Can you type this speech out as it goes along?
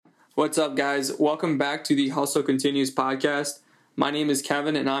What's up, guys? Welcome back to the Hustle Continues podcast. My name is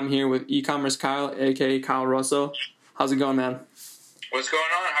Kevin, and I'm here with e-commerce Kyle, aka Kyle Russell. How's it going, man? What's going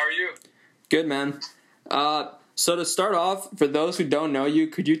on? How are you? Good, man. So to start off, for those who don't know you,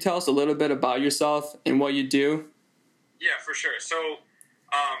 could you tell us a little bit about yourself and what you do? Yeah, for sure. So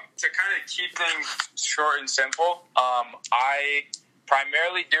to kind of keep things short and simple, I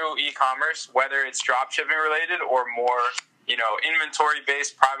primarily do e-commerce, whether it's dropshipping related or more,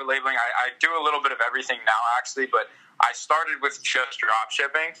 inventory-based private labeling. I do a little bit of everything now, actually, but I started with just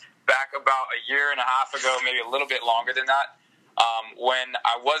dropshipping back about a year and a half ago, maybe a little bit longer than that, when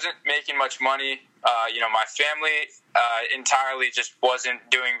I wasn't making much money. My family entirely just wasn't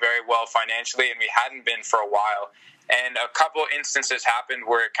doing very well financially, and we hadn't been for a while. And a couple instances happened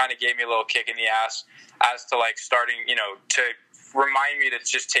where it kind of gave me a little kick in the ass as to starting, to remind me to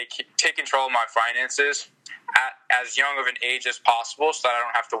just take control of my finances at as young of an age as possible, so that I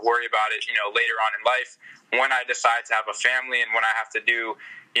don't have to worry about it, later on in life when I decide to have a family and when I have to do,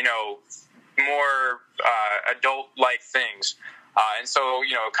 more adult-like things. And so,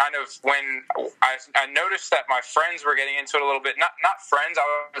 kind of when I noticed that my friends were getting into it a little bit, not friends,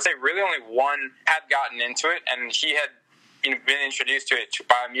 I would say really only one had gotten into it, and he had been introduced to it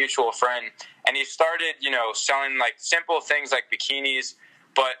by a mutual friend. And he started, selling simple things like bikinis,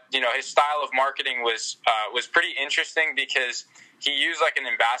 but, his style of marketing was pretty interesting because he used an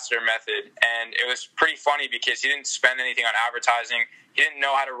ambassador method, and it was pretty funny because he didn't spend anything on advertising. He didn't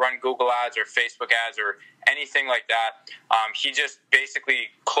know how to run Google ads or Facebook ads or anything like that. He just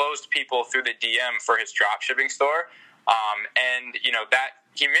basically closed people through the DM for his dropshipping store. And that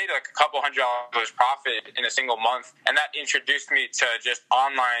he made a couple $100 profit in a single month. And that introduced me to just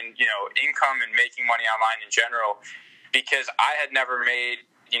online, income and making money online in general, because I had never made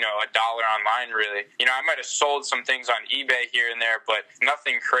a dollar online, really. I might have sold some things on eBay here and there, but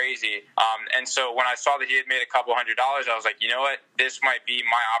nothing crazy. And so when I saw that he had made a couple $100, I was like, you know what? This might be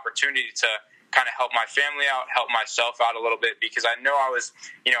my opportunity to kind of help my family out, help myself out a little bit, because I know I was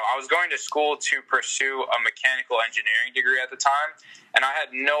going to school to pursue a mechanical engineering degree at the time, and I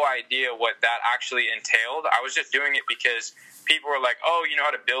had no idea what that actually entailed. I was just doing it because people were like, oh, you know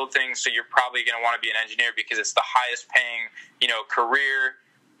how to build things, so you're probably going to want to be an engineer because it's the highest paying, career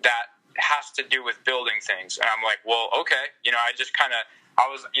that has to do with building things. And I'm like, well, okay. I just kind of, I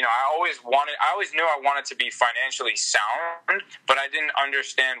always knew I wanted to be financially sound, but I didn't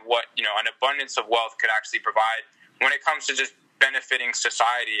understand what, an abundance of wealth could actually provide when it comes to just benefiting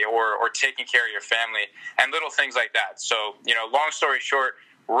society or taking care of your family and little things like that. So, long story short,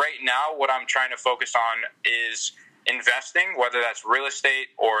 right now, what I'm trying to focus on is investing, whether that's real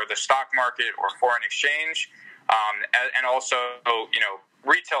estate or the stock market or foreign exchange, and also,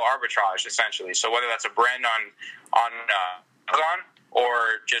 retail arbitrage, essentially. So whether that's a brand on Amazon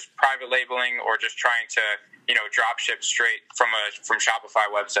or just private labeling or just trying to, drop ship straight from Shopify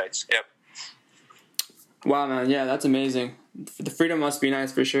websites. Yep. Wow, man. Yeah, that's amazing. The freedom must be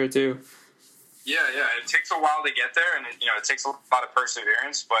nice for sure, too. Yeah. It takes a while to get there, and it takes a lot of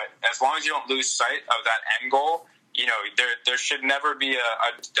perseverance. But as long as you don't lose sight of that end goal, there should never be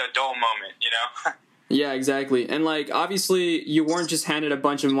a dull moment. Yeah, exactly. And obviously you weren't just handed a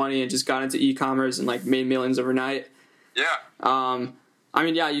bunch of money and just got into e-commerce and made millions overnight. Yeah.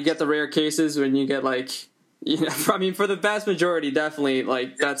 You get the rare cases when you get for the vast majority, definitely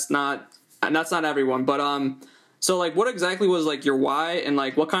that's not everyone. But so what exactly was your why, and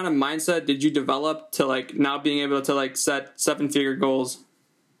what kind of mindset did you develop to now being able to set 7-figure goals?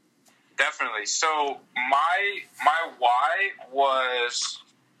 Definitely. So my why was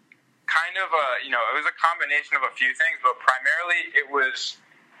kind of it was a combination of a few things, but primarily it was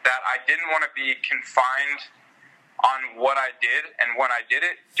that I didn't want to be confined on what I did and when I did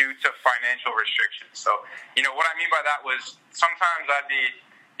it due to financial restrictions. So, what I mean by that was sometimes I'd be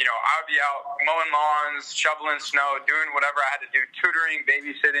out mowing lawns, shoveling snow, doing whatever I had to do, tutoring,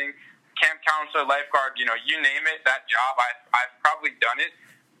 babysitting, camp counselor, lifeguard, you name it, that job, I've probably done it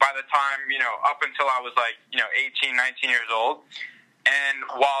by the time, up until I was 18, 19 years old. And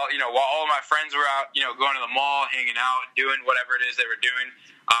while all of my friends were out, going to the mall, hanging out, doing whatever it is they were doing,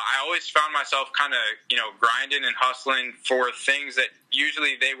 I always found myself kind of, grinding and hustling for things that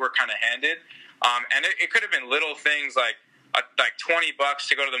usually they were kind of handed. And it could have been little things like $20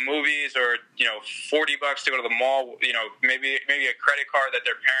 to go to the movies, or, $40 to go to the mall, maybe a credit card that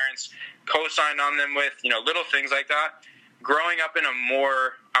their parents co-signed on them with, little things like that. Growing up in a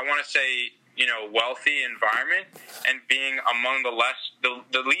more, I want to say, wealthy environment, and being among the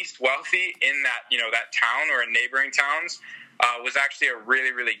least wealthy in that, that town or in neighboring towns, was actually a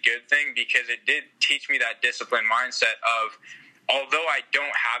really, really good thing, because it did teach me that disciplined mindset of although I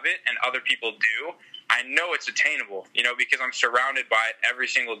don't have it and other people do, I know it's attainable, because I'm surrounded by it every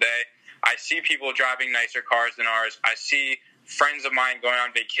single day. I see people driving nicer cars than ours. I see friends of mine going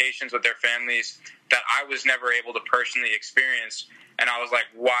on vacations with their families that I was never able to personally experience. And I was like,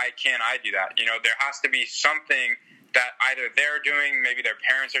 why can't I do that? There has to be something that either they're doing, maybe their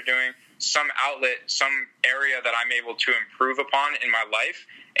parents are doing, some outlet, some area that I'm able to improve upon in my life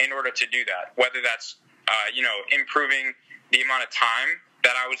in order to do that. Whether that's, improving the amount of time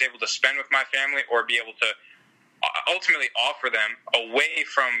that I was able to spend with my family, or be able to ultimately offer them away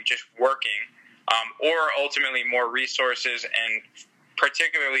from just working, or ultimately more resources and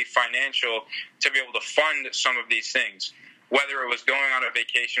particularly financial to be able to fund some of these things. Whether it was going on a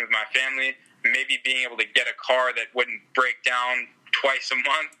vacation with my family, maybe being able to get a car that wouldn't break down twice a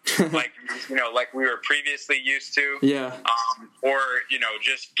month, like we were previously used to. Yeah. Or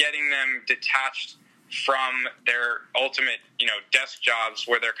just getting them detached from their ultimate, desk jobs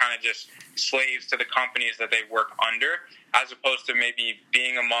where they're kind of just slaves to the companies that they work under, as opposed to maybe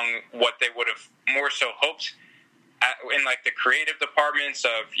being among what they would have more so hoped in like the creative departments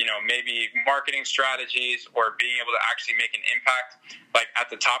of, maybe marketing strategies, or being able to actually make an impact. Like at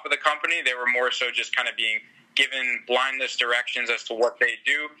the top of the company, they were more so just kind of being given blindness directions as to what they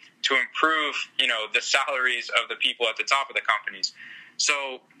do to improve, the salaries of the people at the top of the companies.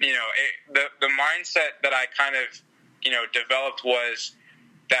 So, the mindset that I kind of, developed was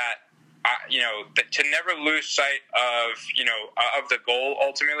that, to never lose sight of, of the goal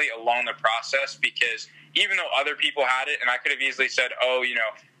ultimately along the process, because even though other people had it, and I could have easily said, oh,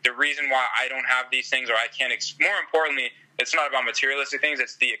 the reason why I don't have these things, or I can't, more importantly, it's not about materialistic things,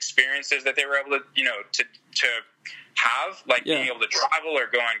 it's the experiences that they were able to, to have, like being able to travel or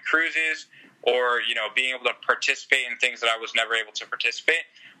go on cruises, or, being able to participate in things that I was never able to participate.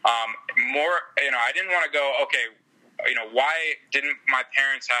 I didn't want to go, okay, why didn't my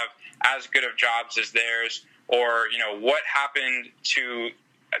parents have as good of jobs as theirs? Or, what happened to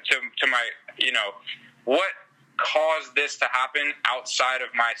my, what caused this to happen outside of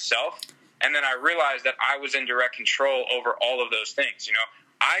myself? And then I realized that I was in direct control over all of those things.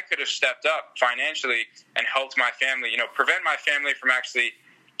 I could have stepped up financially and helped my family, prevent my family from actually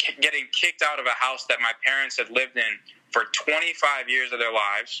getting kicked out of a house that my parents had lived in for 25 years of their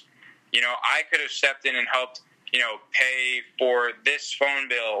lives. I could have stepped in and helped, pay for this phone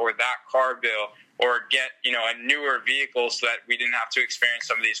bill or that car bill, or get, a newer vehicle so that we didn't have to experience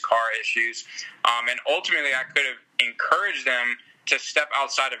some of these car issues. And ultimately, I could have encouraged them to step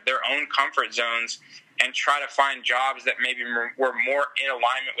outside of their own comfort zones and try to find jobs that maybe were more in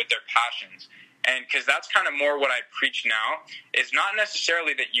alignment with their passions. And because that's kind of more what I preach now, is not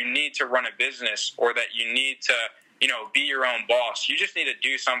necessarily that you need to run a business or that you need to, be your own boss. You just need to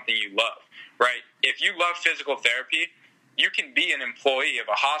do something you love, right? If you love physical therapy, you can be an employee of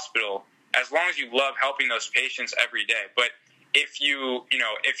a hospital as long as you love helping those patients every day. But if you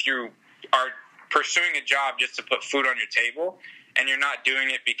are pursuing a job just to put food on your table, and you're not doing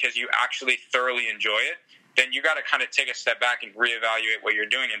it because you actually thoroughly enjoy it, then you got to kind of take a step back and reevaluate what you're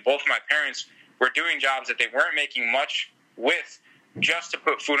doing. And both my parents were doing jobs that they weren't making much with, just to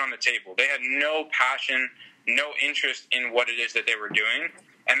put food on the table. They had no passion, no interest in what it is that they were doing.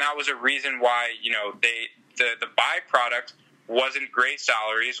 And that was a reason why, the byproduct wasn't great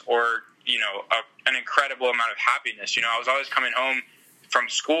salaries or, an incredible amount of happiness. I was always coming home from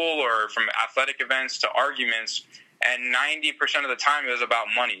school or from athletic events to arguments, and 90% of the time it was about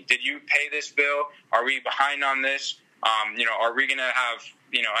money. Did you pay this bill? Are we behind on this? Are we going to have,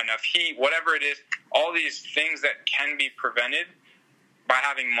 enough heat? Whatever it is, all these things that can be prevented by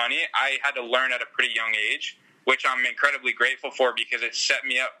having money, I had to learn at a pretty young age, which I'm incredibly grateful for, because it set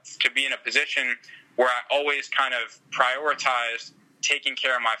me up to be in a position where I always kind of prioritized taking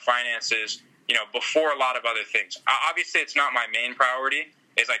care of my finances, before a lot of other things. Obviously, it's not my main priority.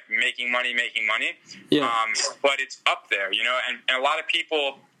 It's like making money. Yeah. But it's up there, and a lot of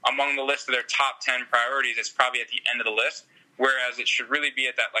people among the list of their top 10 priorities, it's probably at the end of the list, whereas it should really be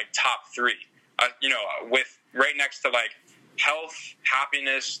at that like top 3, with right next to like health,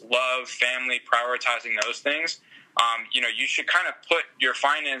 happiness, love, family, prioritizing those things. You should kind of put your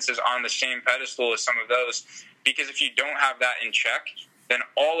finances on the same pedestal as some of those, because if you don't have that in check, then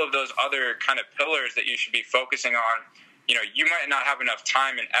all of those other kind of pillars that you should be focusing on, you might not have enough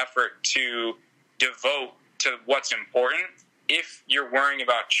time and effort to devote to what's important if you're worrying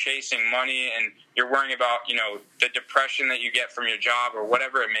about chasing money and you're worrying about, the depression that you get from your job or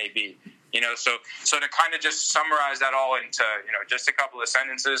whatever it may be. So to kind of just summarize that all into, just a couple of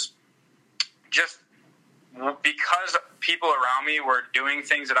sentences, just because people around me were doing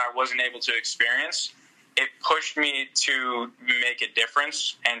things that I wasn't able to experience, it pushed me to make a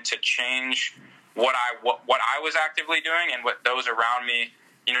difference and to change what I was actively doing and what those around me,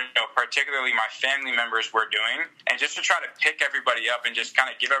 particularly my family members, were doing, and just to try to pick everybody up and just kind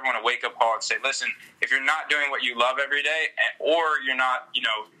of give everyone a wake-up call and say, listen, if you're not doing what you love every day, or you're not,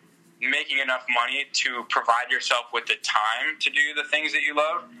 making enough money to provide yourself with the time to do the things that you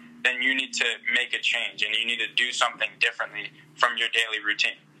love, then you need to make a change and you need to do something differently from your daily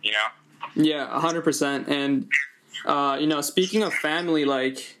routine, Yeah, 100%. And, speaking of family,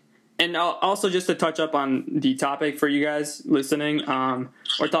 and also just to touch up on the topic for you guys listening,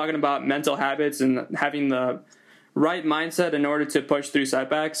 we're talking about mental habits and having the right mindset in order to push through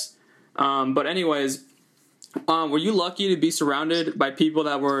setbacks. But anyways, were you lucky to be surrounded by people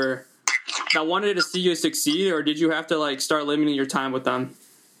that wanted to see you succeed, or did you have to start limiting your time with them?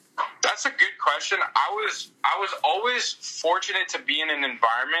 That's a good question. I was always fortunate to be in an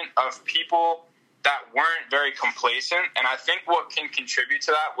environment of people that weren't very complacent, and I think what can contribute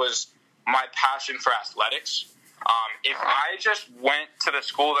to that was my passion for athletics. If I just went to the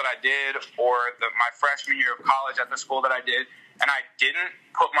school that I did, or my freshman year of college at the school that I did, and I didn't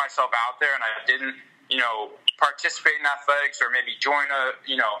put myself out there, and I didn't, participate in athletics, or maybe join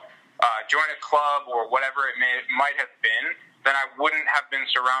a club or whatever it might have been, then I wouldn't have been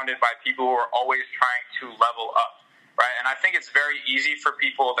surrounded by people who are always trying to level up, right? And I think it's very easy for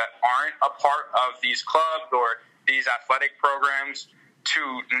people that aren't a part of these clubs or these athletic programs to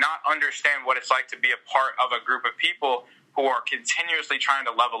not understand what it's like to be a part of a group of people who are continuously trying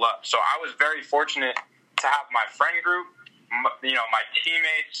to level up. So I was very fortunate to have my friend group, my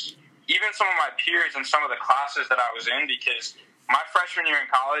teammates, even some of my peers in some of the classes that I was in, because my freshman year in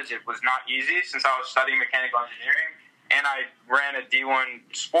college, it was not easy since I was studying mechanical engineering, and I ran a D1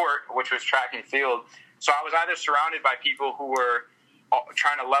 sport, which was track and field. So I was either surrounded by people who were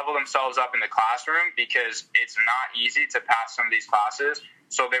trying to level themselves up in the classroom, because it's not easy to pass some of these classes,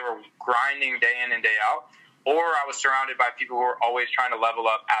 so they were grinding day in and day out, or I was surrounded by people who were always trying to level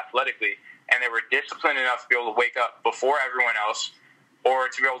up athletically, and they were disciplined enough to be able to wake up before everyone else, or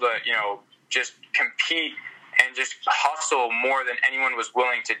to be able to, just compete and just hustle more than anyone was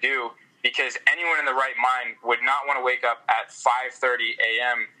willing to do, because anyone in the right mind would not want to wake up at 5:30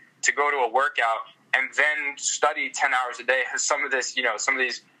 a.m. to go to a workout and then study 10 hours a day. Some of these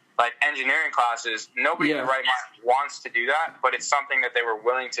engineering classes, nobody in the right mind wants to do that, but it's something that they were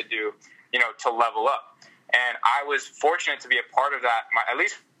willing to do, to level up. And I was fortunate to be a part of that, at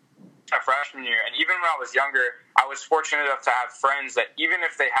least my freshman year. And even when I was younger, I was fortunate enough to have friends that, even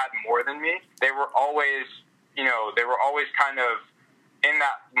if they had more than me, they were always kind of in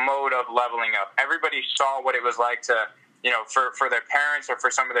that mode of leveling up. Everybody saw what it was like to, for their parents or for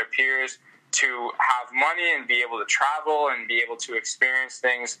some of their peers to have money and be able to travel and be able to experience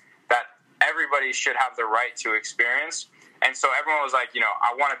things that everybody should have the right to experience. And so everyone was like,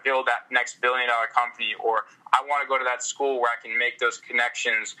 I want to build that next billion-dollar company, or I want to go to that school where I can make those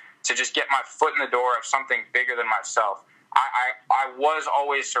connections to just get my foot in the door of something bigger than myself. I was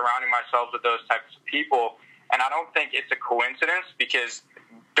always surrounding myself with those types of people, and I don't think it's a coincidence, because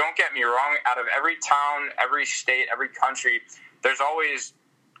don't get me wrong, out of every town, every state, every country, there's always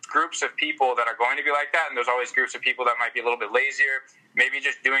groups of people that are going to be like that, and there's always groups of people that might be a little bit lazier, maybe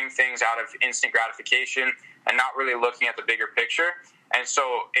just doing things out of instant gratification and not really looking at the bigger picture. And so,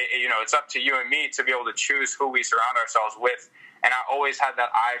 it's up to you and me to be able to choose who we surround ourselves with. And I always had that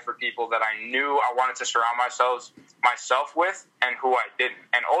eye for people that I knew I wanted to surround myself with, and who I didn't.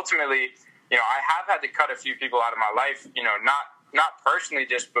 And ultimately, I have had to cut a few people out of my life, not personally,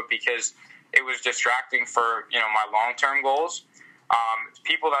 but because it was distracting for, my long-term goals.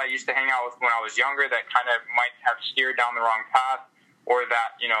 People that I used to hang out with when I was younger that kind of might have steered down the wrong path, or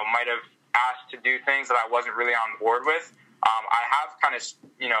that, might have asked to do things that I wasn't really on board with. I have kind of,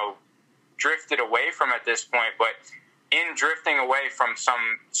 drifted away from at this point, but in drifting away from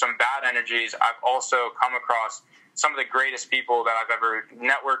some bad energies, I've also come across some of the greatest people that I've ever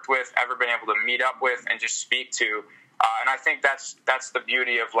networked with, ever been able to meet up with and just speak to. And I think that's the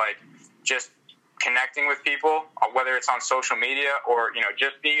beauty of just connecting with people, whether it's on social media or,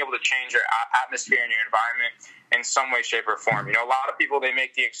 just being able to change your atmosphere and your environment in some way, shape, or form. A lot of people, they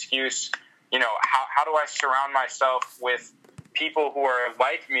make the excuse, how do I surround myself with people who are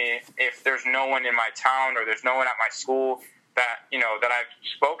like me if there's no one in my town or there's no one at my school that, that I've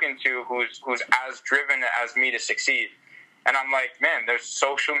spoken to who's as driven as me to succeed. And I'm like, man, there's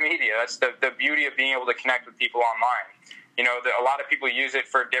social media. That's the beauty of being able to connect with people online. A lot of people use it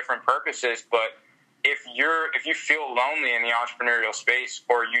for different purposes, but if you feel lonely in the entrepreneurial space,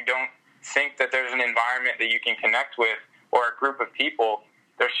 or you don't think that there's an environment that you can connect with or a group of people,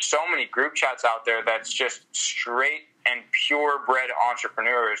 there's so many group chats out there that's just straight and purebred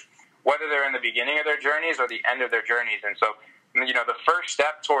entrepreneurs, whether they're in the beginning of their journeys or the end of their journeys. And so, you know, the first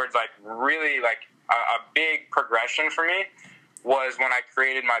step towards like really like a big progression for me was when I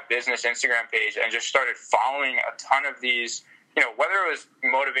created my business Instagram page and just started following a ton of these, you know, whether it was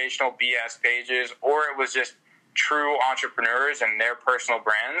motivational BS pages or it was just true entrepreneurs and their personal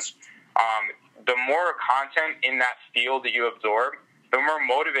brands. The more content in that field that you absorb, the more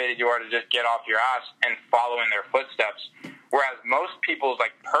motivated you are to just get off your ass and follow in their footsteps. Whereas most people's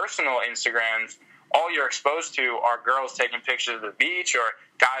like personal Instagrams, all you're exposed to are girls taking pictures of the beach or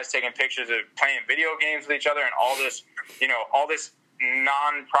guys taking pictures of playing video games with each other and all this, you know, all this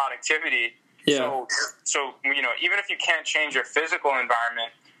non-productivity. Yeah. So, you know, even if you can't change your physical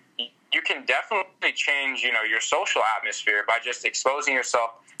environment, you can definitely change, you know, your social atmosphere by just exposing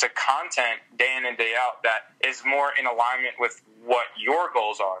yourself to content day in and day out that is more in alignment with what your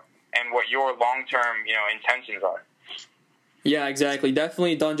goals are and what your long-term, you know, intentions are. Yeah, exactly.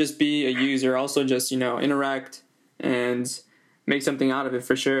 Definitely don't just be a user. Also just, you know, interact and make something out of it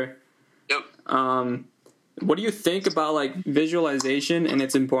for sure. Yep. What do you think about like visualization and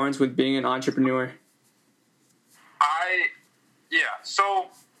its importance with being an entrepreneur? So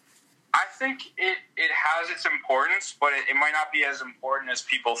I think it has its importance, but it might not be as important as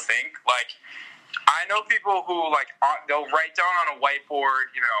people think. Like, I know people who like they'll write down on a whiteboard,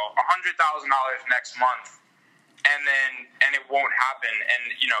 you know, $100,000 next month, and it won't happen.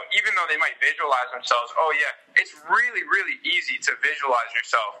 And you know, even though they might visualize themselves, oh yeah, it's really really easy to visualize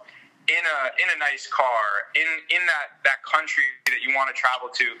yourself in a nice car, in that country that you want to travel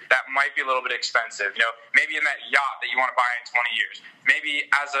to that might be a little bit expensive, you know, maybe in that yacht that you want to buy in 20 years, maybe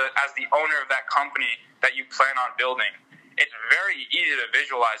as the owner of that company that you plan on building. It's very easy to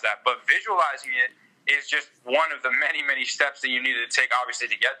visualize that, but visualizing it is just one of the many, many steps that you need to take,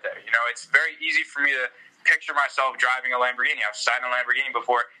 obviously, to get there. You know, it's very easy for me to picture myself driving a Lamborghini. I've sat in a Lamborghini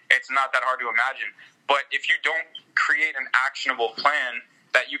before. It's not that hard to imagine. But if you don't create an actionable plan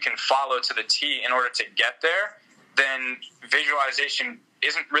that you can follow to the T in order to get there, then visualization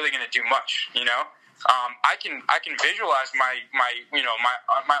isn't really going to do much. You know, I can visualize my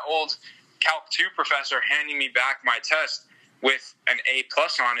old Calc 2 professor handing me back my test with an A+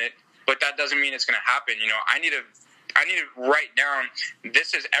 on it, but that doesn't mean it's going to happen. You know, I need to write down,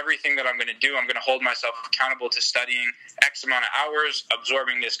 this is everything that I'm going to do. I'm going to hold myself accountable to studying X amount of hours,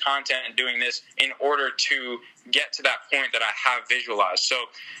 absorbing this content, and doing this in order to get to that point that I have visualized. So,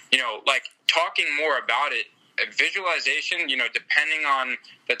 you know, like talking more about it, visualization, you know, depending on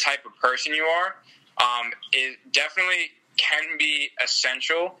the type of person you are, it definitely can be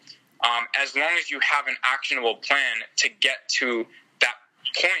essential as long as you have an actionable plan to get to that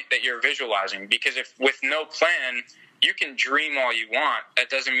point that you're visualizing. Because if with no plan, you can dream all you want, that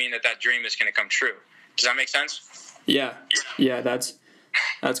doesn't mean that dream is going to come true. Does that make sense? Yeah, that's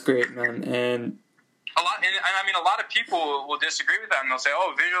great, man. And a lot of people will disagree with that, and they'll say,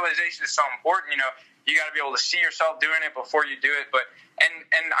 "Oh, visualization is so important. You know, you got to be able to see yourself doing it before you do it." But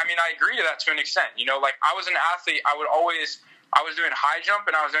I agree to that to an extent. You know, like I was an athlete, I was doing high jump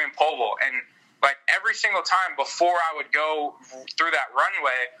and I was doing pole vault, and like every single time before I would go through that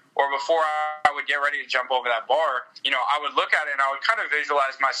runway or before I would get ready to jump over that bar, you know, I would look at it and I would kind of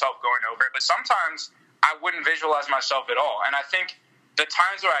visualize myself going over it. But sometimes I wouldn't visualize myself at all. And I think the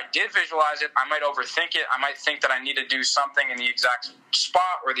times where I did visualize it, I might overthink it. I might think that I need to do something in the exact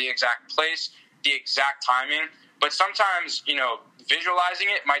spot or the exact place, the exact timing. But sometimes, you know,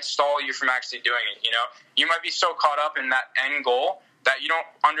 visualizing it might stall you from actually doing it. You know, you might be so caught up in that end goal that you don't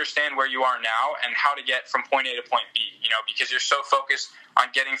understand where you are now and how to get from point A to point B, you know, because you're so focused on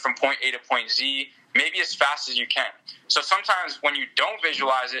getting from point A to point Z, maybe as fast as you can. So sometimes when you don't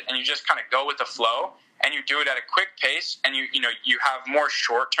visualize it and you just kind of go with the flow and you do it at a quick pace and you have more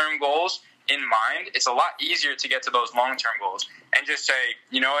short-term goals in mind, it's a lot easier to get to those long-term goals and just say,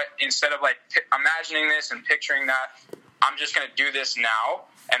 you know what, instead of like imagining this and picturing that, I'm just going to do this now.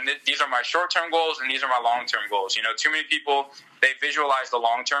 And these are my short-term goals and these are my long-term goals. You know, too many people, they visualize the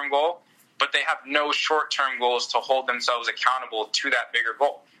long-term goal, but they have no short-term goals to hold themselves accountable to that bigger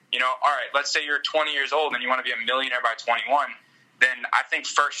goal. You know, all right, let's say you're 20 years old and you want to be a millionaire by 21. Then I think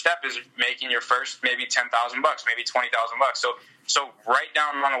first step is making your first maybe $10,000, maybe $20,000. So write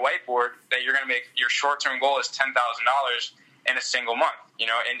down on a whiteboard that you're going to make your short-term goal is $10,000 in a single month, you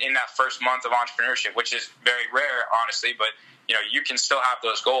know, in that first month of entrepreneurship, which is very rare, honestly, but, you know, you can still have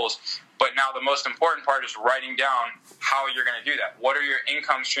those goals. But now the most important part is writing down how you're going to do that. What are your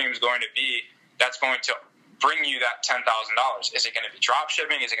income streams going to be that's going to bring you that $10,000? Is it going to be drop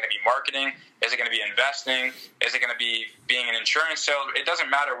shipping? Is it going to be marketing? Is it going to be investing? Is it going to be being an insurance sales? It doesn't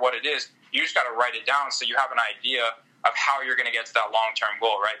matter what it is. You just got to write it down so you have an idea of how you're going to get to that long-term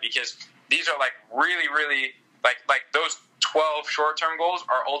goal, right? Because these are like really, really like those 12 short-term goals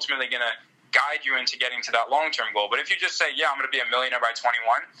are ultimately going to guide you into getting to that long-term goal. But if you just say, yeah, I'm going to be a millionaire by 21,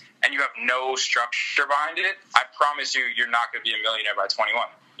 and you have no structure behind it, I promise you, you're not going to be a millionaire by 21,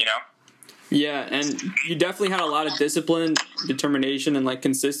 you know? Yeah, and you definitely had a lot of discipline, determination, and like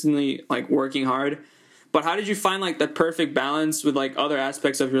consistently like working hard. But how did you find like the perfect balance with like other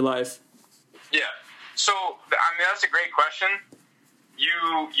aspects of your life? Yeah. So, I mean, that's a great question.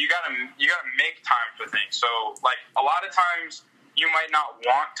 You gotta make time for things. So, like, a lot of times you might not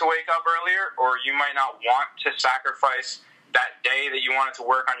want to wake up earlier, or you might not want to sacrifice that day that you wanted to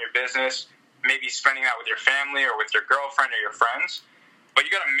work on your business, maybe spending that with your family or with your girlfriend or your friends. But you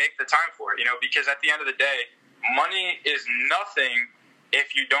got to make the time for it, you know, because at the end of the day, money is nothing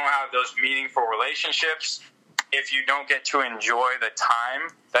if you don't have those meaningful relationships, if you don't get to enjoy the time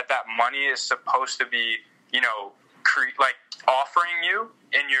that money is supposed to be, you know, offering you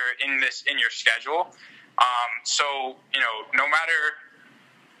in your schedule. So, you know, no matter,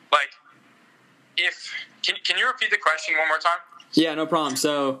 like, can you repeat the question one more time? Yeah, no problem.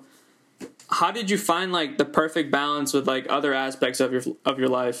 So, how did you find like the perfect balance with like other aspects of your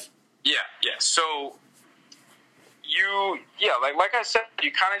life? Yeah. So like I said,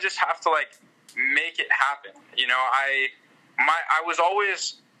 you kind of just have to like make it happen. You know, I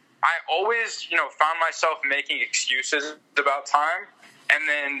always, you know, found myself making excuses about time, and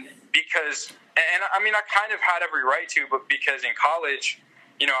then and I mean, I kind of had every right to, but because in college,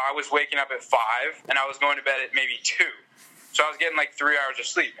 you know, I was waking up at 5 and I was going to bed at maybe 2. So I was getting like 3 hours of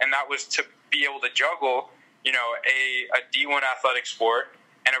sleep, and that was to be able to juggle, you know, a D1 athletic sport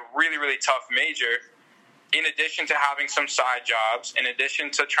and a really, really tough major, in addition to having some side jobs, in addition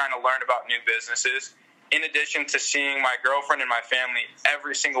to trying to learn about new businesses, in addition to seeing my girlfriend and my family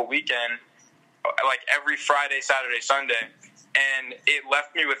every single weekend, like every Friday, Saturday, Sunday. And it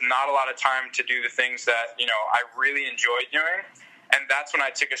left me with not a lot of time to do the things that, you know, I really enjoyed doing. And that's when I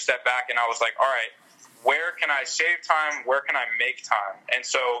took a step back and I was like, all right, where can I save time? Where can I make time? And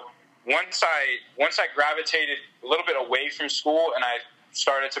so once I gravitated a little bit away from school and I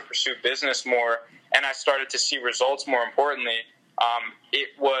started to pursue business more and I started to see results more importantly, it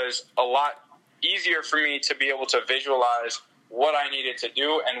was a lot easier for me to be able to visualize what I needed to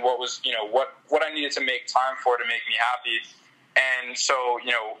do and what was, you know, what I needed to make time for to make me happy. And so,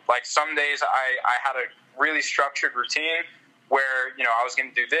 you know, like some days I had a really structured routine where, you know, I was going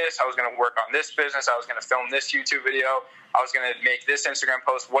to do this, I was going to work on this business, I was going to film this YouTube video, I was going to make this Instagram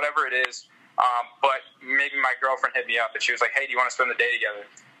post, whatever it is. But maybe my girlfriend hit me up and she was like, hey, do you want to spend the day together?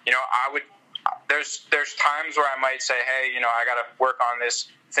 You know, there's times where I might say, hey, you know, I got to work on this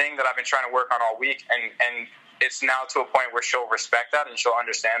thing that I've been trying to work on all week. And it's now to a point where she'll respect that and she'll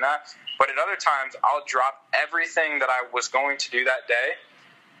understand that. But at other times, I'll drop everything that I was going to do that day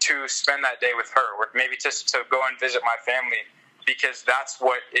to spend that day with her, or maybe just to go and visit my family, because that's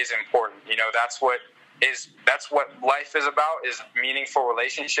what is important. You know, that's what life is about, is meaningful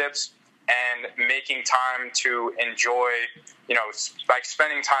relationships and making time to enjoy, you know, like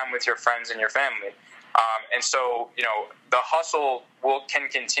spending time with your friends and your family. And so, you know, the hustle can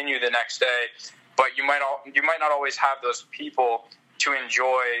continue the next day, but you might not always have those people to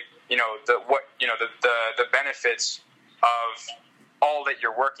enjoy, you know, the benefits of all that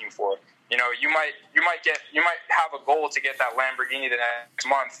you're working for. You know, you might have a goal to get that Lamborghini the next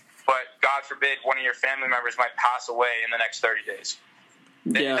month, but God forbid one of your family members might pass away in the next 30 days.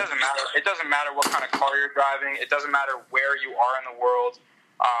 Yeah. It doesn't matter. It doesn't matter what kind of car you're driving. It doesn't matter where you are in the world.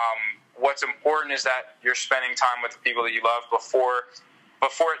 What's important is that you're spending time with the people that you love before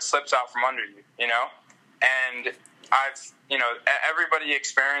it slips out from under you, you know? And everybody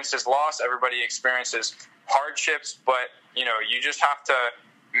experiences loss, everybody experiences hardships, but, you know, you just have to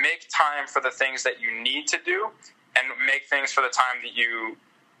make time for the things that you need to do and make things for the time that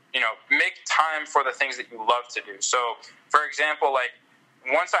make time for the things that you love to do. So, for example, like,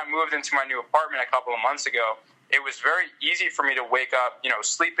 once I moved into my new apartment a couple of months ago, it was very easy for me to wake up, you know,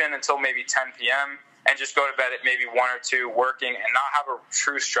 sleep in until maybe 10 p.m. and just go to bed at maybe 1 or 2 working and not have a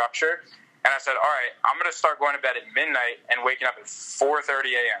true structure. And I said, all right, I'm going to start going to bed at midnight and waking up at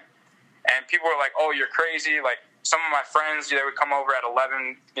 4:30 a.m. And people were like, oh, you're crazy. Like, some of my friends, they would come over at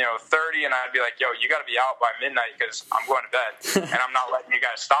 11:30, and I'd be like, yo, you got to be out by midnight because I'm going to bed and I'm not letting you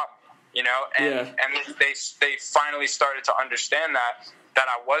guys stop me, you know? And they finally started to understand that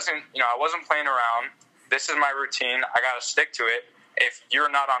I wasn't playing around. This is my routine. I got to stick to it. If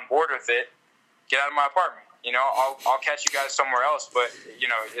you're not on board with it, get out of my apartment, You know, I'll catch you guys somewhere else, but, you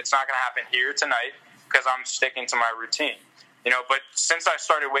know, it's not going to happen here tonight because I'm sticking to my routine. You know, but since I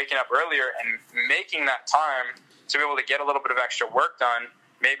started waking up earlier and making that time to be able to get a little bit of extra work done,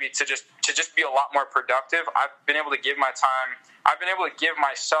 maybe to just be a lot more productive, I've been able to give myself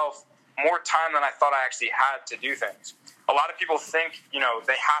more time than I thought I actually had to do things. A lot of people think, you know,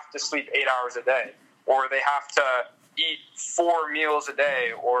 they have to sleep 8 hours a day, or they have to eat 4 meals a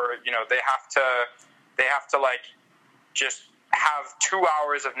day, or, you know, they have to like just have 2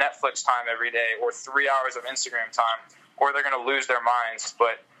 hours of Netflix time every day, or 3 hours of Instagram time, or they're going to lose their minds.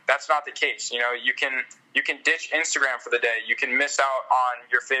 But that's not the case. You know, you can ditch Instagram for the day. You can miss out on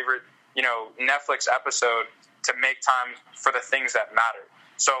your favorite, you know, Netflix episode to make time for the things that matter.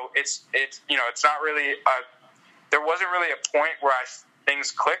 So it's you know, it's not really there wasn't really a point where things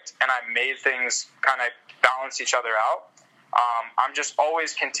clicked and I made things kind of balance each other out. I'm just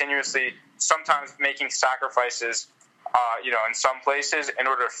always continuously sometimes making sacrifices, you know, in some places in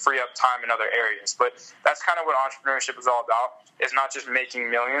order to free up time in other areas. But that's kind of what entrepreneurship is all about. It's not just making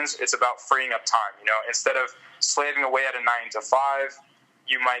millions. It's about freeing up time. You know, instead of slaving away at a 9 to 5,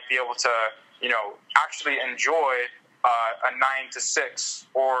 you might be able to, you know, actually enjoy a 9 to 6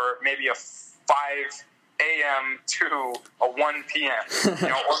 or maybe a 5 a.m. to a 1 p.m. You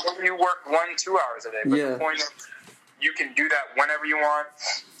know, or maybe you work 1-2 hours a day. But the point is, you can do that whenever you want.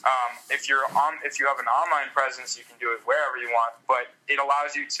 If you have an online presence, you can do it wherever you want. But it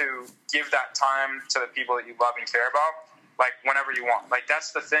allows you to give that time to the people that you love and care about, like whenever you want. Like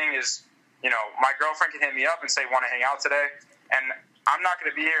that's the thing is, you know, my girlfriend can hit me up and say, "Want to hang out today?" And I'm not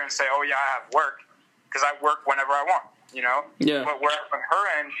going to be here and say, "Oh yeah, I have work," because I work whenever I want. You know. Yeah. But where on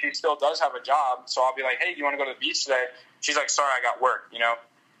her end, she still does have a job, so I'll be like, "Hey, do you want to go to the beach today?" She's like, "Sorry, I got work." You know.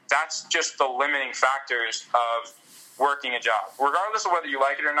 That's just the limiting factors of working a job. Regardless of whether you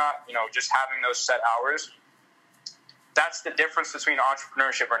like it or not, you know, just having those set hours, that's the difference between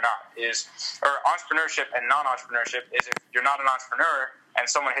entrepreneurship or entrepreneurship and non-entrepreneurship is if you're not an entrepreneur and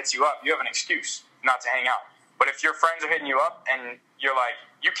someone hits you up, you have an excuse not to hang out. But if your friends are hitting you up and you're like,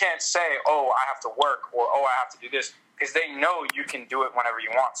 you can't say, "Oh, I have to work," or "Oh, I have to do this," because they know you can do it whenever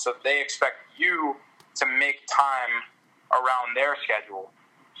you want. So they expect you to make time around their schedule.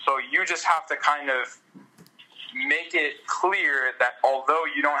 So you just have to kind of make it clear that although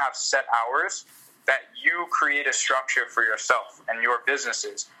you don't have set hours, that you create a structure for yourself and your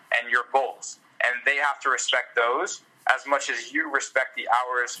businesses and your goals. And they have to respect those as much as you respect the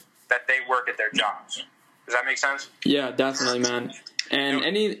hours that they work at their jobs. Does that make sense? Yeah, definitely, man. And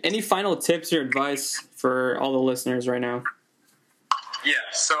any final tips or advice for all the listeners right now? Yeah,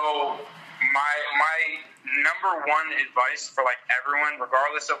 so my number one advice for like everyone,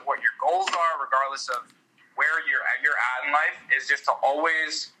 regardless of what your goals are, regardless of where you're at in life, is just to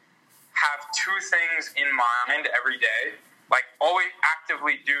always have 2 things in mind every day. Like always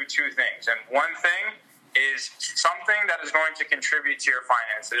actively do 2 things. And one thing is something that is going to contribute to your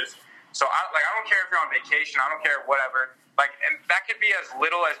finances. So I don't care if you're on vacation, I don't care whatever. Like, and that could be as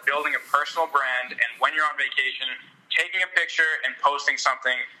little as building a personal brand, and when you're on vacation, taking a picture and posting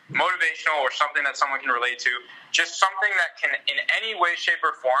something motivational or something that someone can relate to, just something that can in any way, shape,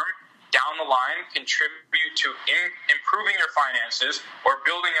 or form down the line contribute to improving your finances or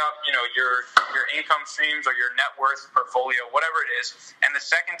building up, you know, your income streams or your net worth portfolio, whatever it is. And the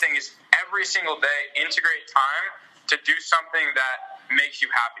second thing is every single day integrate time to do something that makes you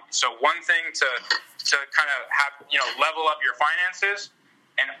happy. So one thing to kind of have, you know, level up your finances,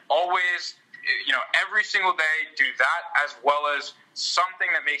 and always, you know, every single day do that as well as something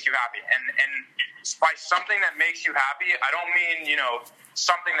that makes you happy. And by something that makes you happy, I don't mean, you know,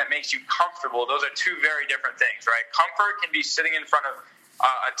 something that makes you comfortable. Those are 2 very different things, right? Comfort can be sitting in front of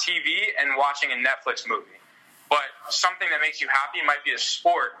a TV and watching a Netflix movie. But something that makes you happy might be a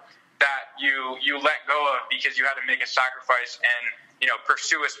sport that you let go of because you had to make a sacrifice and, you know,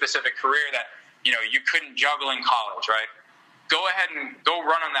 pursue a specific career that, you know, you couldn't juggle in college, right? Go ahead and go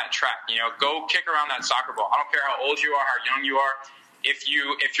run on that track. You know, go kick around that soccer ball. I don't care how old you are, how young you are. If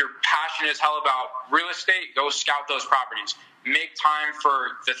you're passionate as hell about real estate, go scout those properties. Make time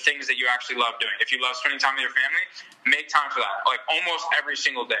for the things that you actually love doing. If you love spending time with your family, make time for that. Like almost every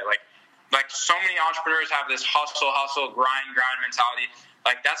single day. Like so many entrepreneurs have this hustle, grind mentality.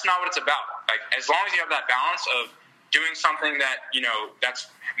 Like that's not what it's about. Like as long as you have that balance of doing something that, you know, that's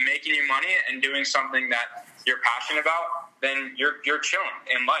making you money and doing something that you're passionate about, then you're chilling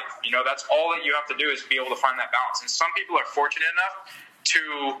in life. You know, that's all that you have to do is be able to find that balance. And some people are fortunate enough to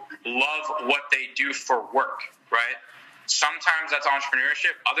love what they do for work, right? Sometimes that's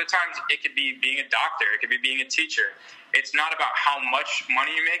entrepreneurship. Other times it could be being a doctor. It could be being a teacher. It's not about how much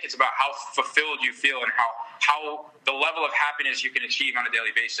money you make. It's about how fulfilled you feel and how the level of happiness you can achieve on a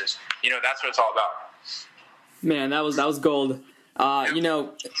daily basis. That's what it's all about. Man, that was gold.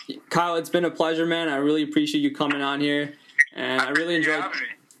 Kyle, it's been a pleasure, man. I really appreciate you coming on here, and I really enjoyed.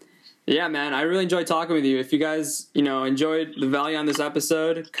 Yeah, man, I really enjoyed talking with you. If you guys, enjoyed the value on this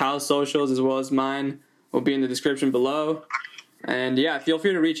episode, Kyle's socials as well as mine will be in the description below. And yeah, feel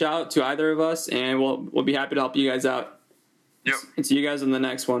free to reach out to either of us, and we'll be happy to help you guys out. Yep. And see you guys in the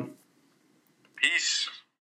next one. Peace.